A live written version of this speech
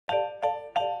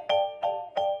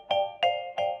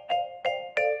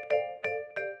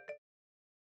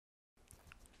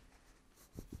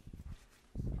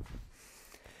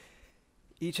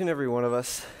Each and every one of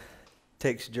us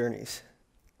takes journeys.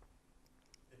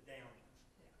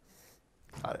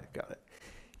 Got it.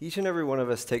 Each and every one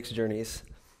of us takes journeys.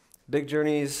 Big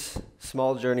journeys,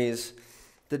 small journeys,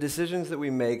 the decisions that we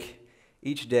make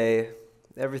each day,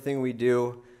 everything we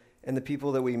do, and the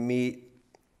people that we meet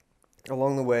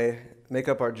along the way make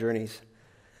up our journeys.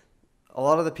 A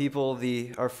lot of the people,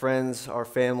 our friends, our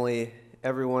family,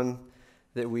 everyone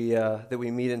that we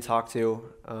meet and talk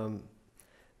to,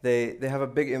 they have a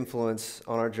big influence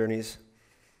on our journeys.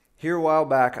 Here a while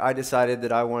back, I decided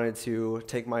that I wanted to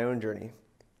take my own journey.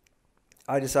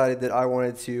 I decided that I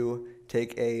wanted to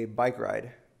take a bike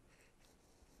ride.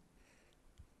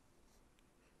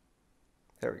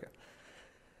 There we go.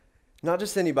 Not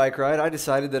just any bike ride. I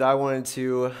decided that I wanted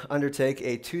to undertake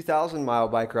a 2,000-mile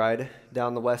bike ride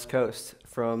down the West Coast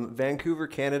from Vancouver,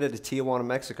 Canada to Tijuana,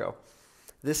 Mexico.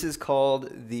 This is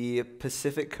called the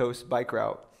Pacific Coast Bike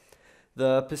Route.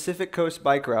 The Pacific Coast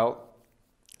Bike Route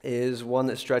is one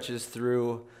that stretches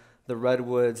through the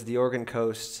Redwoods, the Oregon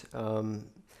coast,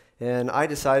 and I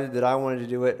decided that I wanted to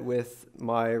do it with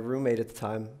my roommate at the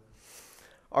time.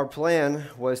 Our plan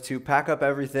was to pack up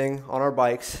everything on our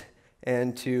bikes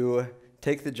and to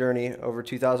take the journey over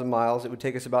 2,000 miles. It would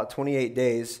take us about 28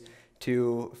 days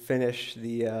to finish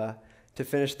the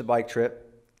bike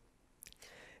trip.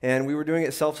 And we were doing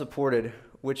it self-supported,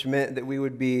 which meant that we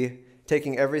would be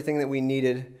taking everything that we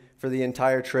needed for the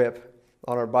entire trip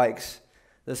on our bikes.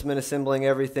 This meant assembling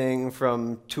everything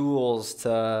from tools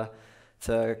to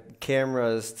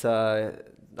cameras to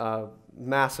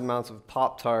mass amounts of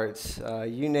Pop-Tarts,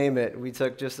 you name it. We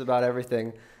took just about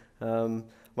everything.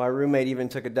 My roommate even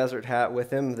took a desert hat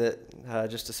with him that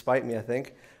just to spite me, I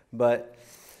think. But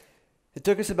it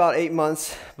took us about 8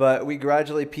 months, but we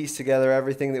gradually pieced together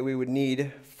everything that we would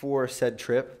need for said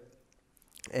trip.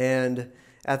 And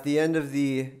at the end of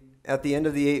the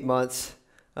 8 months,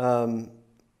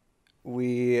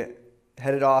 we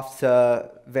headed off to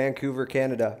Vancouver,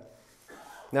 Canada.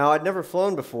 Now, I'd never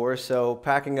flown before, so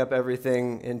packing up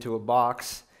everything into a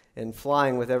box and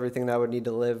flying with everything that I would need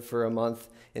to live for a month,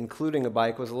 including a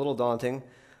bike, was a little daunting.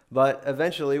 But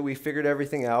eventually, we figured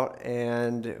everything out,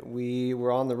 and we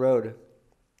were on the road.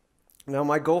 Now,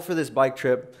 my goal for this bike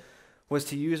trip was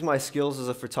to use my skills as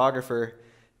a photographer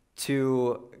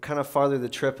to kind of farther the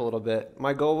trip a little bit.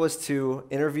 My goal was to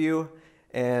interview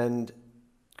and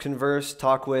converse,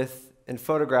 talk with, and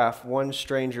photograph one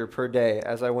stranger per day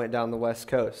as I went down the West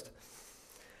Coast.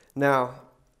 Now,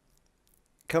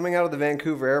 coming out of the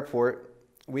Vancouver airport,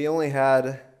 we didn't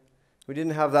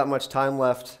have that much time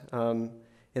left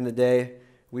in the day.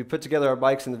 We put together our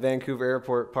bikes in the Vancouver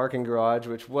airport parking garage,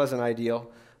 which wasn't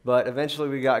ideal, but eventually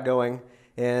we got going.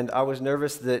 And I was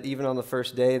nervous that even on the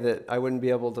first day that I wouldn't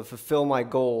be able to fulfill my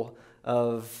goal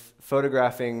of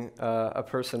photographing a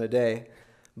person a day.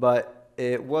 But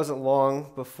it wasn't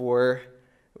long before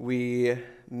we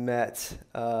met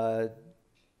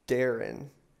Darren.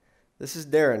 This is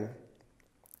Darren.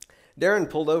 Darren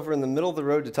pulled over in the middle of the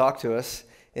road to talk to us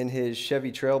in his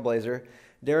Chevy Trailblazer.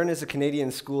 Darren is a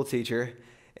Canadian school teacher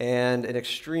and an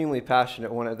extremely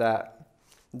passionate one at that.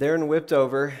 Darren whipped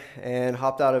over and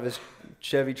hopped out of his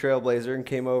Chevy Trailblazer and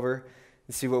came over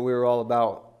to see what we were all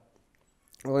about.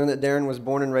 I learned that Darren was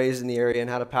born and raised in the area and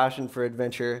had a passion for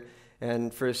adventure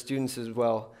and for his students as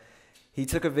well. He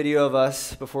took a video of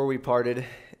us before we parted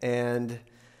and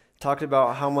talked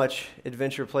about how much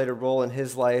adventure played a role in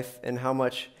his life and how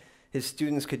much his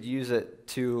students could use it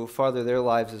to further their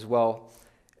lives as well.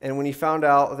 And when he found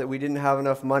out that we didn't have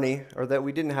enough money, or that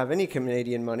we didn't have any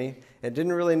Canadian money, and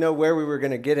didn't really know where we were going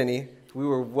to get any, we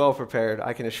were well prepared,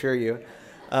 I can assure you.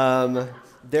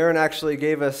 Darren actually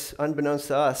gave us, unbeknownst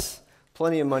to us,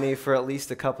 plenty of money for at least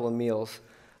a couple of meals.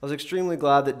 I was extremely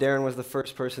glad that Darren was the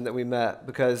first person that we met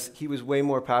because he was way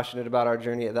more passionate about our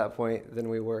journey at that point than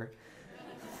we were.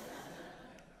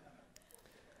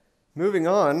 Moving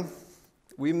on,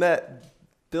 we met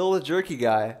Bill the Jerky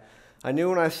Guy. I knew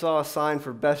when I saw a sign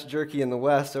for Best Jerky in the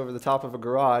West over the top of a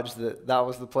garage that that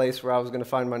was the place where I was going to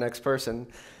find my next person.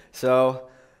 So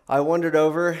I wandered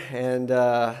over and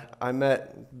I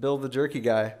met Bill the Jerky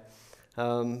Guy.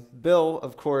 Bill,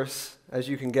 of course, as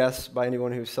you can guess by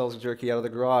anyone who sells jerky out of the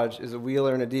garage, is a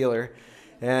wheeler and a dealer.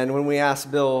 And when we asked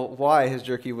Bill why his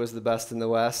jerky was the best in the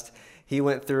West, he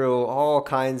went through all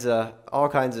kinds of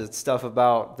stuff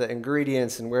about the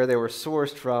ingredients and where they were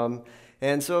sourced from.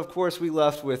 And so, of course, we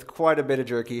left with quite a bit of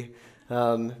jerky.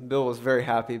 Bill was very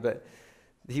happy, but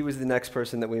he was the next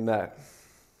person that we met.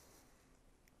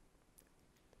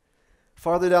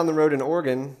 Farther down the road in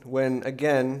Oregon, when,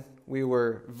 again, we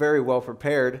were very well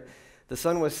prepared, the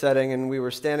sun was setting and we were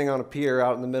standing on a pier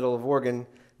out in the middle of Oregon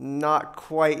not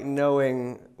quite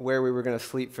knowing where we were going to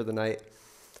sleep for the night.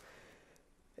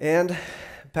 And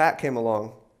Pat came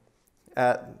along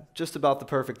at just about the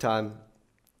perfect time.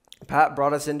 Pat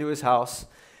brought us into his house,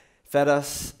 fed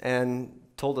us, and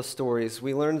told us stories.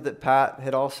 We learned that Pat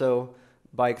had also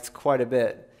biked quite a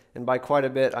bit. And by quite a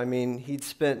bit, I mean he'd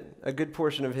spent a good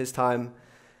portion of his time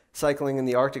cycling in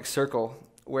the Arctic Circle,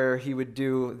 where he would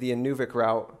do the Inuvik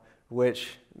route,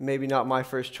 which maybe not my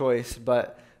first choice,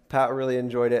 but Pat really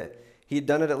enjoyed it. He'd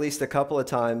done it at least a couple of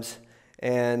times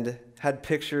and had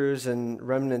pictures and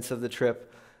remnants of the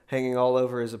trip hanging all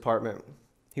over his apartment.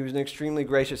 He was an extremely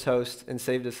gracious host and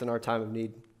saved us in our time of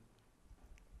need.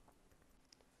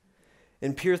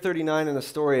 In Pier 39 in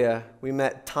Astoria, we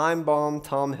met Time Bomb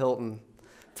Tom Hilton.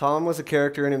 Tom was a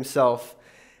character in himself,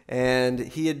 and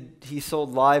he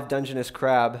sold live Dungeness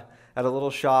crab at a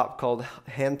little shop called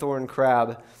Hanthorn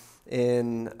Crab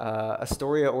in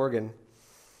Astoria, Oregon.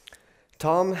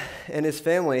 Tom and his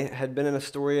family had been in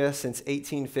Astoria since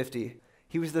 1850.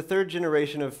 He was the third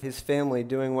generation of his family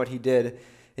doing what he did,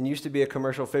 and used to be a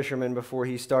commercial fisherman before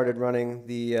he started running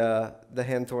the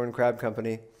Hanthorn Crab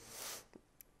Company.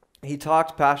 He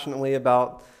talked passionately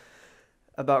about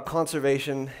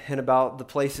conservation and about the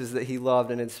places that he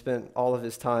loved and had spent all of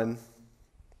his time.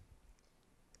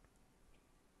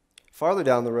 Farther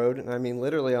down the road, and I mean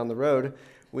literally on the road,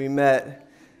 we met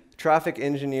traffic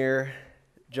engineer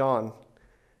John.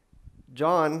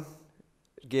 John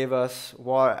gave us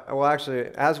water. Well, actually,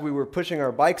 as we were pushing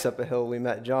our bikes up a hill, we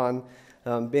met John.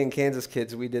 Being Kansas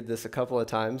kids, we did this a couple of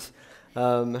times.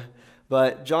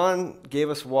 But John gave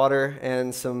us water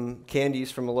and some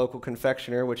candies from a local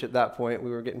confectioner, which at that point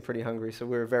we were getting pretty hungry, so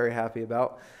we were very happy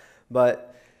about.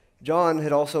 But John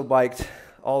had also biked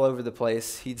all over the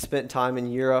place. He'd spent time in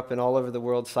Europe and all over the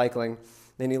world cycling,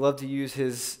 and he loved to use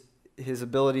his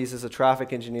abilities as a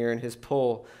traffic engineer and his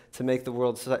pull to make the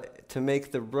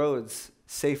roads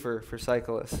safer for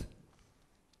cyclists.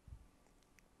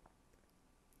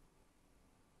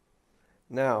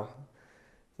 Now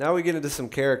we get into some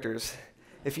characters.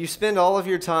 If you spend all of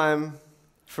your time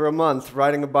for a month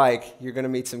riding a bike, you're going to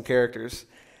meet some characters.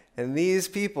 And these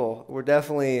people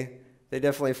definitely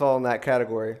fall in that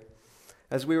category.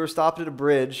 As we were stopped at a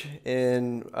bridge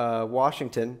in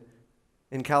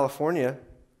California,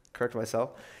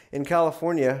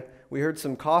 we heard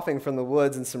some coughing from the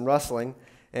woods and some rustling,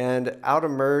 and out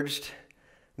emerged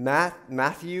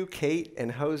Matthew, Kate,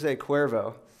 and Jose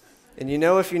Cuervo. And you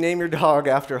know, if you name your dog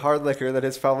after hard liquor, that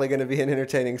it's probably going to be an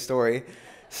entertaining story.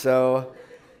 So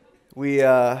we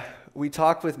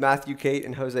talked with Matthew, Kate,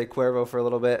 and Jose Cuervo for a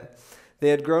little bit. They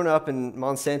had grown up in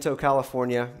Monsanto,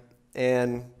 California,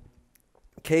 and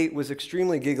Kate was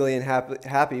extremely giggly and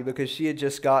happy because she had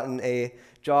just gotten a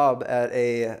job at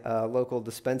a local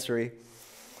dispensary.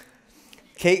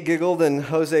 Kate giggled, and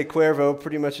Jose Cuervo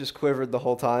pretty much just quivered the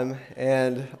whole time.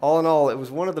 And all in all, it was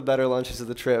one of the better lunches of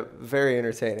the trip. Very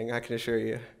entertaining, I can assure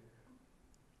you.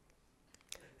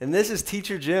 And this is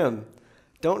Teacher Jim.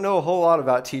 Don't know a whole lot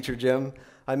about Teacher Jim.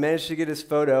 I managed to get his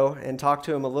photo and talk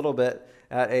to him a little bit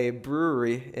at a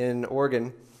brewery in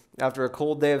Oregon. After a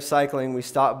cold day of cycling, we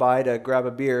stopped by to grab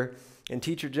a beer, and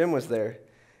Teacher Jim was there.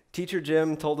 Teacher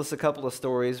Jim told us a couple of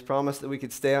stories, promised that we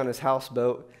could stay on his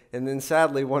houseboat, and then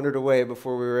sadly wandered away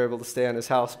before we were able to stay on his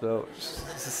houseboat.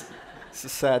 It's a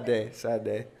sad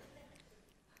day.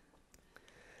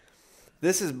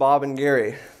 This is Bob and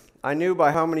Gary. I knew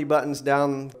by how many buttons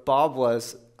down Bob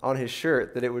was on his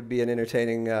shirt that it would be an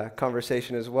entertaining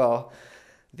conversation as well.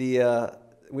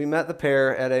 We met the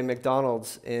pair at a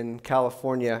McDonald's in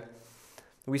California.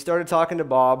 We started talking to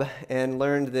Bob and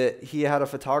learned that he had a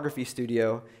photography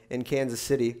studio in Kansas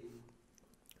City,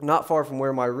 not far from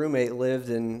where my roommate lived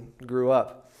and grew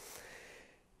up.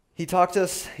 He talked to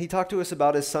us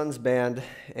about his son's band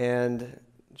and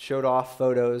showed off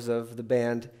photos of the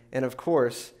band, and of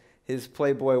course, his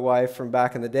Playboy wife from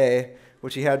back in the day,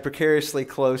 which he had precariously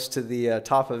close to the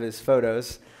top of his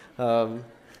photos.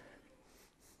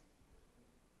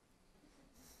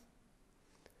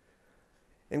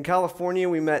 In California,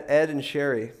 we met Ed and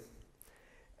Sherry.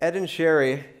 Ed and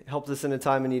Sherry helped us in a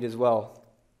time of need as well.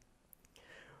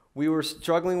 We were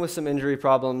struggling with some injury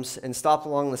problems and stopped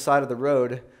along the side of the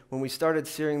road when we started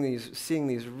seeing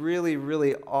these really,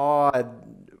 really odd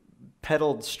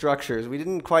pedaled structures. We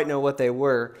didn't quite know what they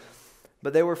were,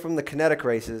 but they were from the kinetic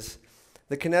races.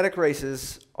 The kinetic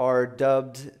races are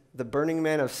dubbed the Burning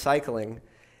Man of cycling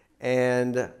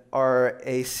and are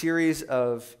a series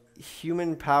of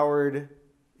human-powered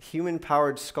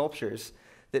sculptures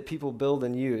that people build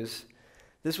and use.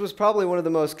 This was probably one of the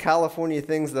most California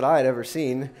things that I had ever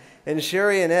seen, and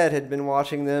Sherry and Ed had been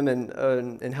watching them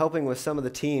and helping with some of the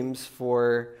teams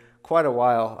for quite a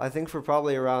while. I think for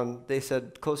probably around, they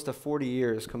said, close to 40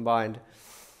 years combined.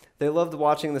 They loved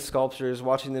watching the sculptures,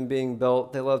 watching them being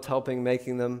built. They loved helping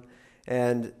making them,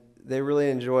 and they really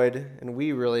enjoyed, and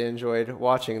we really enjoyed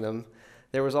watching them.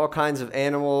 There was all kinds of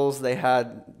animals. They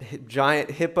had giant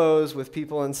hippos with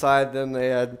people inside them. They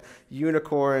had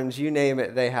unicorns, you name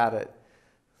it, they had it.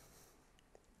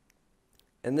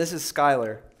 And this is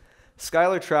Skylar.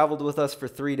 Skylar traveled with us for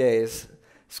 3 days.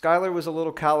 Skylar was a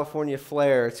little California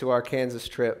flair to our Kansas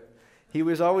trip. He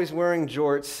was always wearing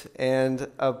jorts and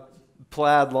a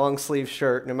plaid long-sleeve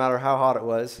shirt, no matter how hot it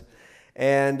was,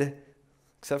 and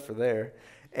except for there.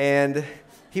 And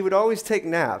he would always take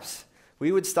naps.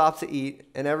 We would stop to eat,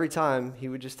 and every time he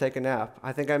would just take a nap.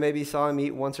 I think I maybe saw him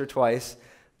eat once or twice,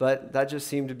 but that just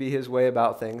seemed to be his way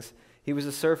about things. He was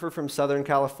a surfer from Southern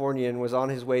California and was on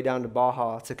his way down to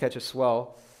Baja to catch a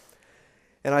swell.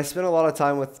 And I spent a lot of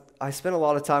time with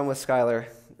Skylar,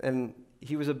 and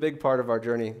he was a big part of our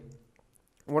journey.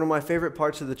 One of my favorite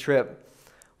parts of the trip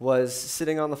was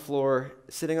sitting on the floor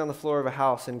of a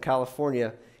house in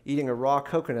California, eating a raw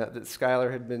coconut that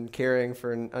Skylar had been carrying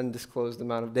for an undisclosed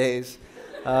amount of days.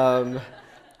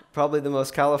 Probably the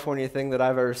most California thing that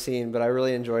I've ever seen, but I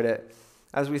really enjoyed it.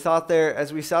 As we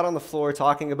sat on the floor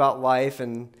talking about life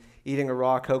and eating a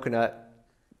raw coconut,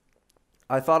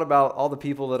 I thought about all the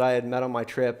people that I had met on my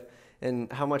trip and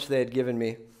how much they had given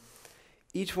me.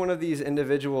 Each one of these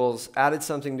individuals added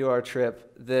something to our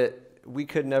trip that we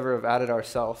could never have added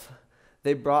ourselves.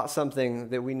 They brought something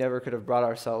that we never could have brought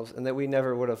ourselves and that we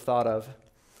never would have thought of.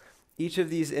 Each of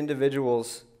these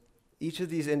individuals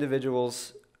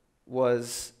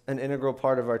was an integral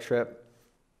part of our trip.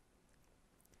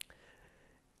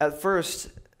 At first,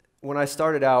 when I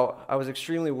started out, I was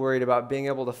extremely worried about being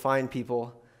able to find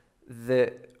people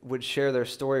that would share their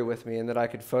story with me and that I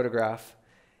could photograph.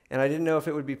 And I didn't know if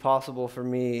it would be possible for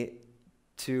me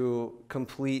to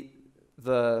complete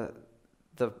the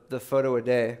photo a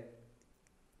day.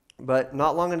 But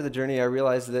not long into the journey, I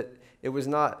realized that it was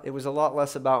a lot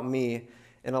less about me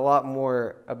and a lot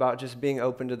more about just being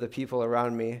open to the people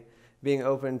around me, being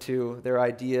open to their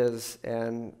ideas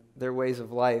and their ways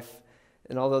of life.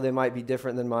 And although they might be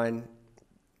different than mine,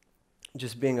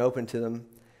 just being open to them.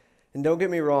 And don't get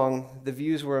me wrong, the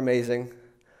views were amazing.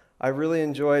 I really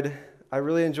enjoyed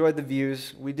the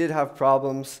views. We did have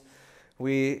problems.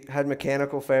 We had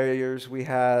mechanical failures. We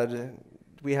had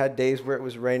days where it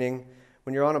was raining.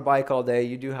 When you're on a bike all day,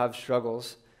 you do have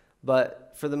struggles.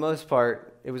 But for the most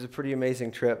part, it was a pretty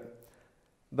amazing trip.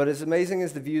 But as amazing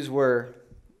as the views were,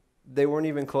 they weren't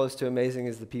even close to amazing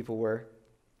as the people were.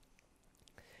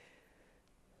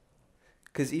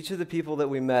 Because each of the people that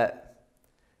we met,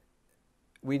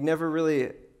 we never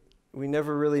really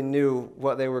knew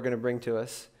what they were going to bring to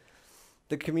us.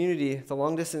 The community, the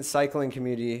long-distance cycling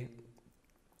community,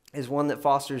 is one that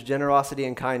fosters generosity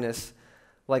and kindness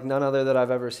like none other that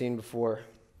I've ever seen before.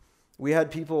 We had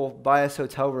people buy us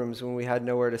hotel rooms when we had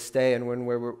nowhere to stay and when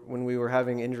we were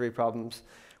having injury problems.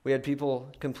 We had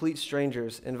people, complete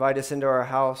strangers, invite us into our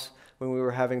house when we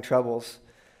were having troubles.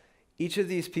 Each of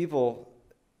these people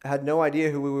had no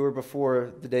idea who we were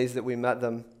before the days that we met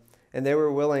them, and they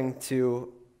were willing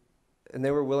to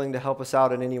help us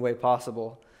out in any way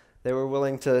possible. They were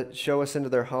willing to show us into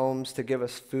their homes, to give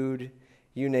us food,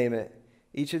 you name it.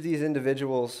 Each of these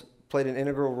individuals played an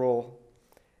integral role,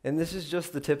 and this is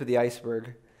just the tip of the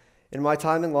iceberg. In my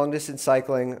time in long-distance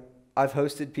cycling, I've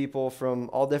hosted people from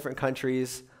all different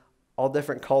countries, all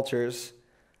different cultures,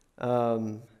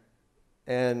 and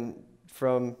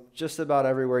from just about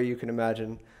everywhere you can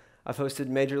imagine. I've hosted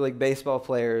Major League Baseball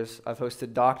players, I've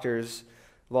hosted doctors,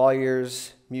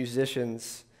 lawyers,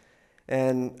 musicians,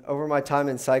 and over my time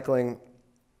in cycling,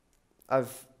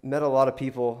 I've met a lot of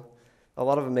people, a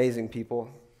lot of amazing people.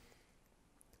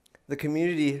 The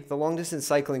community, the long-distance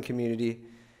cycling community,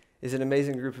 is an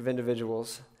amazing group of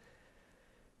individuals.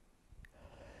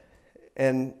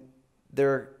 And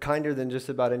they're kinder than just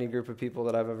about any group of people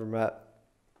that I've ever met.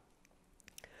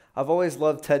 I've always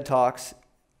loved TED Talks,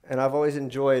 and I've always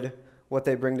enjoyed what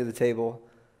they bring to the table.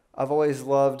 I have always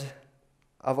loved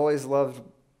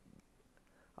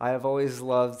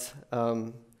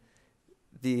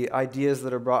the ideas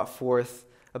that are brought forth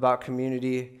about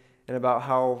community and about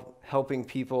how helping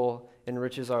people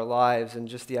enriches our lives and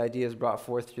just the ideas brought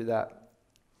forth through that.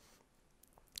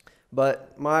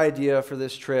 But my idea for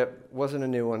this trip wasn't a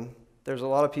new one. There's a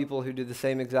lot of people who do the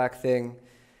same exact thing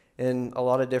in a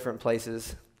lot of different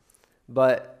places,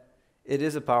 but it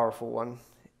is a powerful one.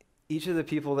 Each of the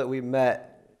people that we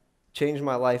met changed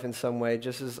my life in some way,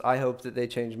 just as I hope that they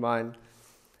changed mine.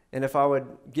 And if I would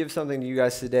give something to you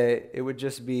guys today, it would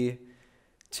just be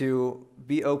to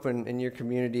be open in your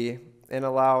community and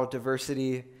allow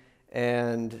diversity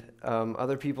and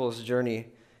other people's journey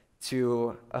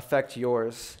to affect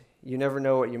yours. You never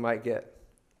know what you might get.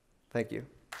 Thank you.